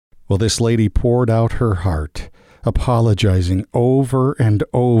Well, this lady poured out her heart, apologizing over and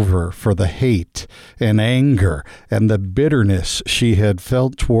over for the hate and anger and the bitterness she had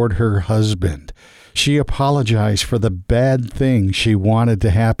felt toward her husband. She apologized for the bad thing she wanted to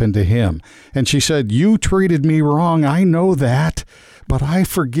happen to him. And she said, "You treated me wrong, I know that, but I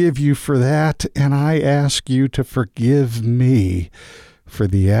forgive you for that, and I ask you to forgive me for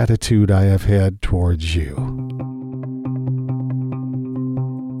the attitude I have had towards you."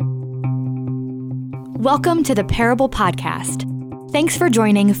 Welcome to the Parable Podcast. Thanks for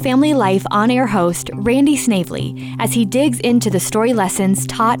joining Family Life on-air host Randy Snavely as he digs into the story lessons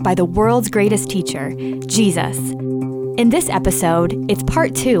taught by the world's greatest teacher, Jesus. In this episode, it's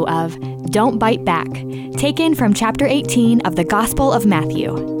part 2 of Don't Bite Back, taken from chapter 18 of the Gospel of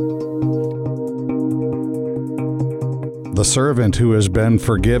Matthew. The servant who has been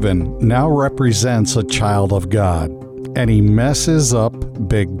forgiven now represents a child of God, and he messes up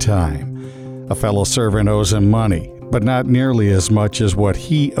big time. A fellow servant owes him money, but not nearly as much as what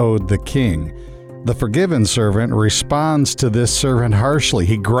he owed the king. The forgiven servant responds to this servant harshly.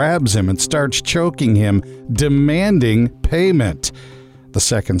 He grabs him and starts choking him, demanding payment. The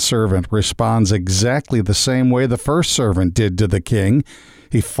second servant responds exactly the same way the first servant did to the king.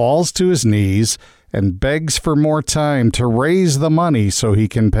 He falls to his knees and begs for more time to raise the money so he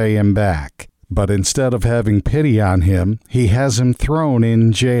can pay him back. But instead of having pity on him, he has him thrown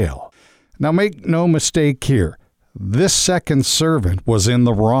in jail. Now make no mistake here. This second servant was in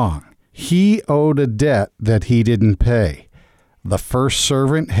the wrong. He owed a debt that he didn't pay. The first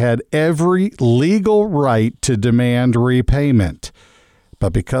servant had every legal right to demand repayment.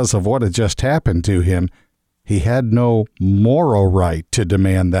 But because of what had just happened to him, he had no moral right to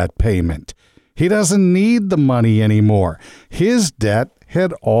demand that payment. He doesn't need the money anymore. His debt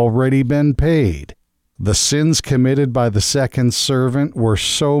had already been paid. The sins committed by the second servant were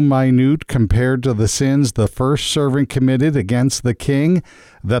so minute compared to the sins the first servant committed against the king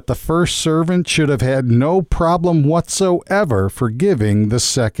that the first servant should have had no problem whatsoever forgiving the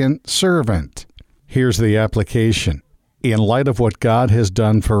second servant. Here's the application. In light of what God has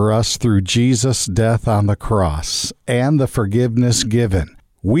done for us through Jesus' death on the cross and the forgiveness given,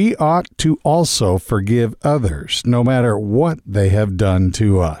 we ought to also forgive others, no matter what they have done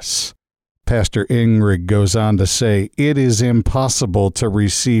to us. Pastor Ingrid goes on to say, "It is impossible to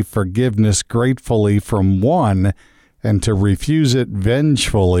receive forgiveness gratefully from one and to refuse it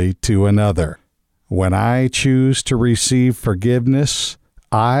vengefully to another. When I choose to receive forgiveness,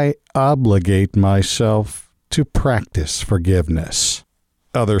 I obligate myself to practice forgiveness."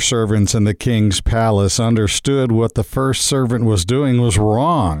 Other servants in the king's palace understood what the first servant was doing was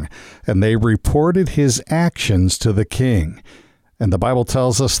wrong, and they reported his actions to the king. And the Bible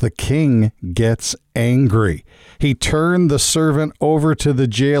tells us the king gets angry. He turned the servant over to the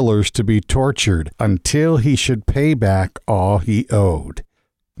jailers to be tortured until he should pay back all he owed.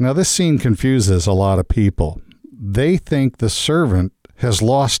 Now, this scene confuses a lot of people. They think the servant has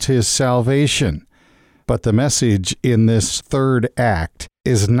lost his salvation. But the message in this third act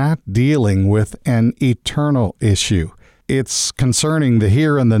is not dealing with an eternal issue. It's concerning the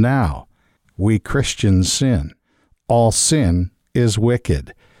here and the now. We Christians sin. All sin is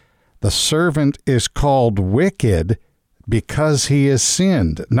wicked. The servant is called wicked because he has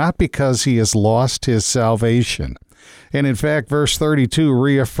sinned, not because he has lost his salvation. And in fact, verse 32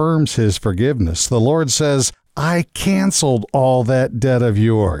 reaffirms his forgiveness. The Lord says, "I canceled all that debt of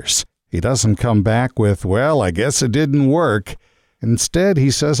yours." He doesn't come back with, "Well, I guess it didn't work." Instead,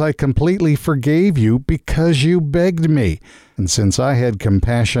 he says, "I completely forgave you because you begged me, and since I had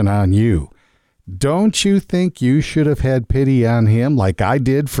compassion on you. Don't you think you should have had pity on him like I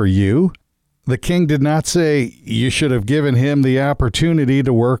did for you?" The king did not say, "You should have given him the opportunity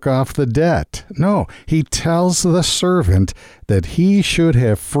to work off the debt." No, he tells the servant that he should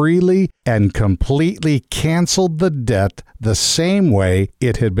have freely and completely canceled the debt the same way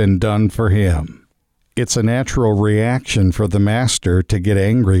it had been done for him. It's a natural reaction for the master to get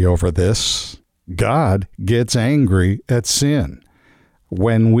angry over this. God gets angry at sin.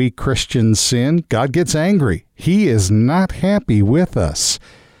 When we Christians sin, God gets angry. He is not happy with us.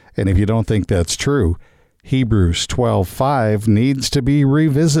 And if you don't think that's true, Hebrews 12:5 needs to be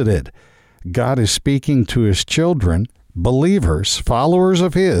revisited. God is speaking to his children, believers, followers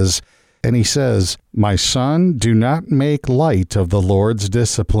of his, and he says, "My son, do not make light of the Lord's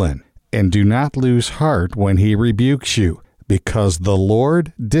discipline, and do not lose heart when he rebukes you, because the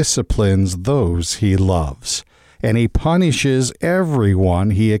Lord disciplines those he loves, and he punishes everyone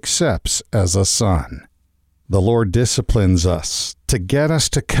he accepts as a son." The Lord disciplines us to get us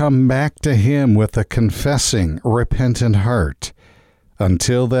to come back to him with a confessing, repentant heart.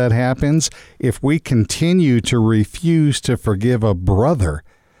 Until that happens, if we continue to refuse to forgive a brother,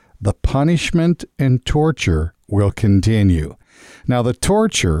 the punishment and torture will continue. Now, the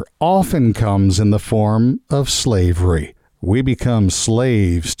torture often comes in the form of slavery. We become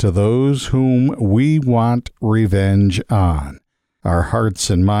slaves to those whom we want revenge on. Our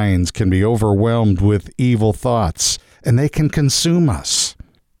hearts and minds can be overwhelmed with evil thoughts, and they can consume us.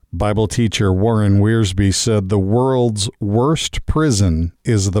 Bible teacher Warren Wiersbe said, "The world's worst prison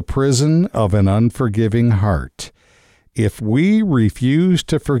is the prison of an unforgiving heart. If we refuse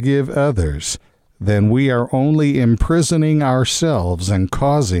to forgive others, then we are only imprisoning ourselves and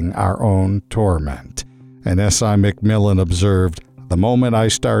causing our own torment." And S.I. McMillan observed, "The moment I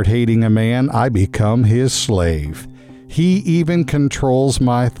start hating a man, I become his slave. He even controls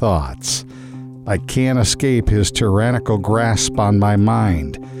my thoughts. I can't escape his tyrannical grasp on my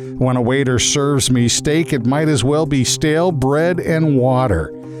mind. When a waiter serves me steak, it might as well be stale bread and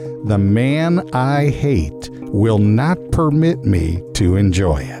water. The man I hate will not permit me to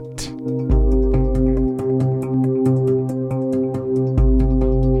enjoy it."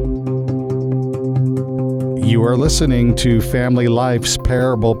 You are listening to Family Life's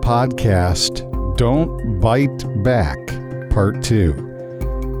Parable Podcast, Don't Bite Back, Part 2.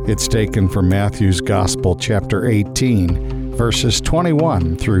 It's taken from Matthew's Gospel, chapter 18, verses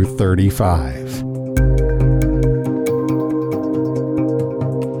 21 through 35.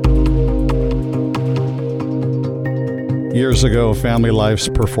 Years ago, Family Life's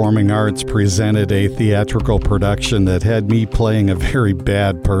Performing Arts presented a theatrical production that had me playing a very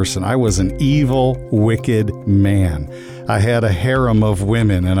bad person. I was an evil, wicked man. I had a harem of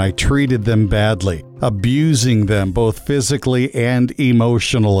women, and I treated them badly, abusing them both physically and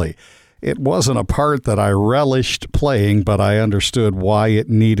emotionally. It wasn't a part that I relished playing, but I understood why it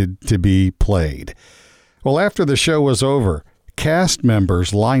needed to be played. Well, after the show was over, cast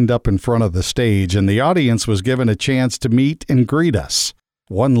members lined up in front of the stage, and the audience was given a chance to meet and greet us.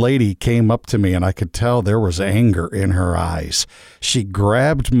 One lady came up to me, and I could tell there was anger in her eyes. She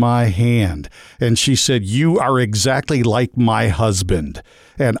grabbed my hand, and she said, "You are exactly like my husband,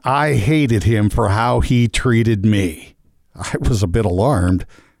 and I hated him for how he treated me." I was a bit alarmed,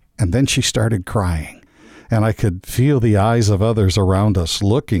 and then she started crying, and I could feel the eyes of others around us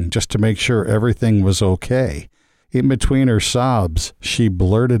looking just to make sure everything was okay. In between her sobs, she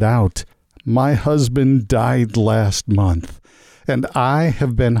blurted out, "My husband died last month, and I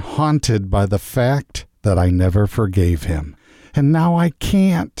have been haunted by the fact that I never forgave him. And now I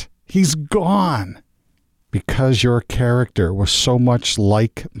can't. He's gone." Because your character was so much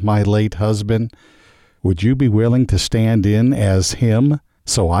like my late husband, would you be willing to stand in as him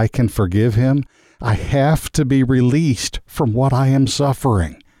so I can forgive him? I have to be released from what I am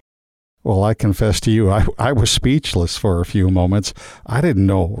suffering. Well, I confess to you, I was speechless for a few moments. I didn't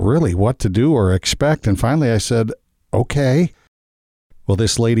know really what to do or expect, and finally I said, "Okay." Well,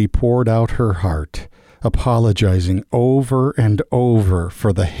 this lady poured out her heart, apologizing over and over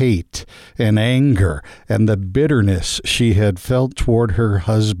for the hate and anger and the bitterness she had felt toward her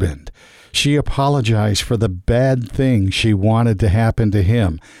husband. She apologized for the bad things she wanted to happen to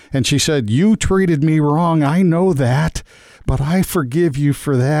him. And she said, "You treated me wrong, I know that, but I forgive you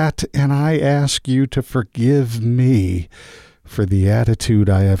for that, and I ask you to forgive me for the attitude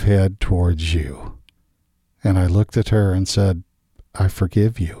I have had towards you." And I looked at her and said, "I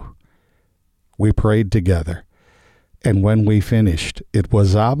forgive you." We prayed together, and when we finished, it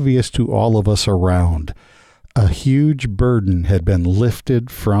was obvious to all of us around a huge burden had been lifted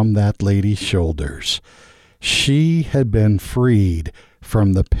from that lady's shoulders. She had been freed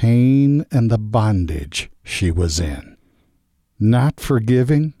from the pain and the bondage she was in. Not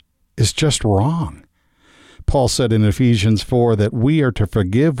forgiving is just wrong. Paul said in Ephesians 4 that we are to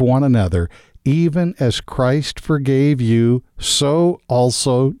forgive one another, even as Christ forgave you, so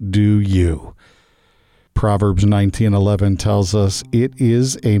also do you. Proverbs 19:11 tells us it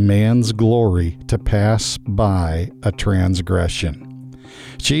is a man's glory to pass by a transgression.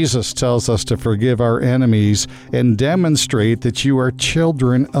 Jesus tells us to forgive our enemies and demonstrate that you are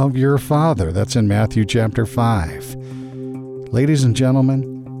children of your Father. That's in Matthew chapter 5. Ladies and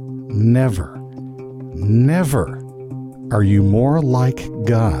gentlemen, never, never are you more like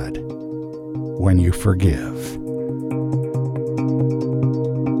God when you forgive.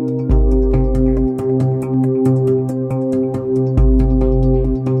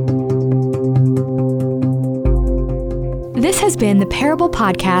 This has been the Parable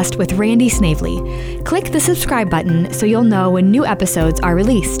Podcast with Randy Snavely. Click the subscribe button so you'll know when new episodes are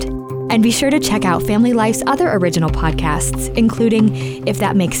released. And be sure to check out Family Life's other original podcasts, including If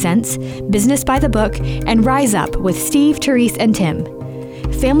That Makes Sense, Business by the Book, and Rise Up with Steve, Therese, and Tim.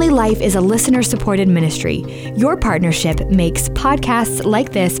 Family Life is a listener-supported ministry. Your partnership makes podcasts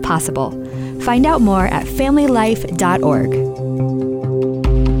like this possible. Find out more at familylife.org.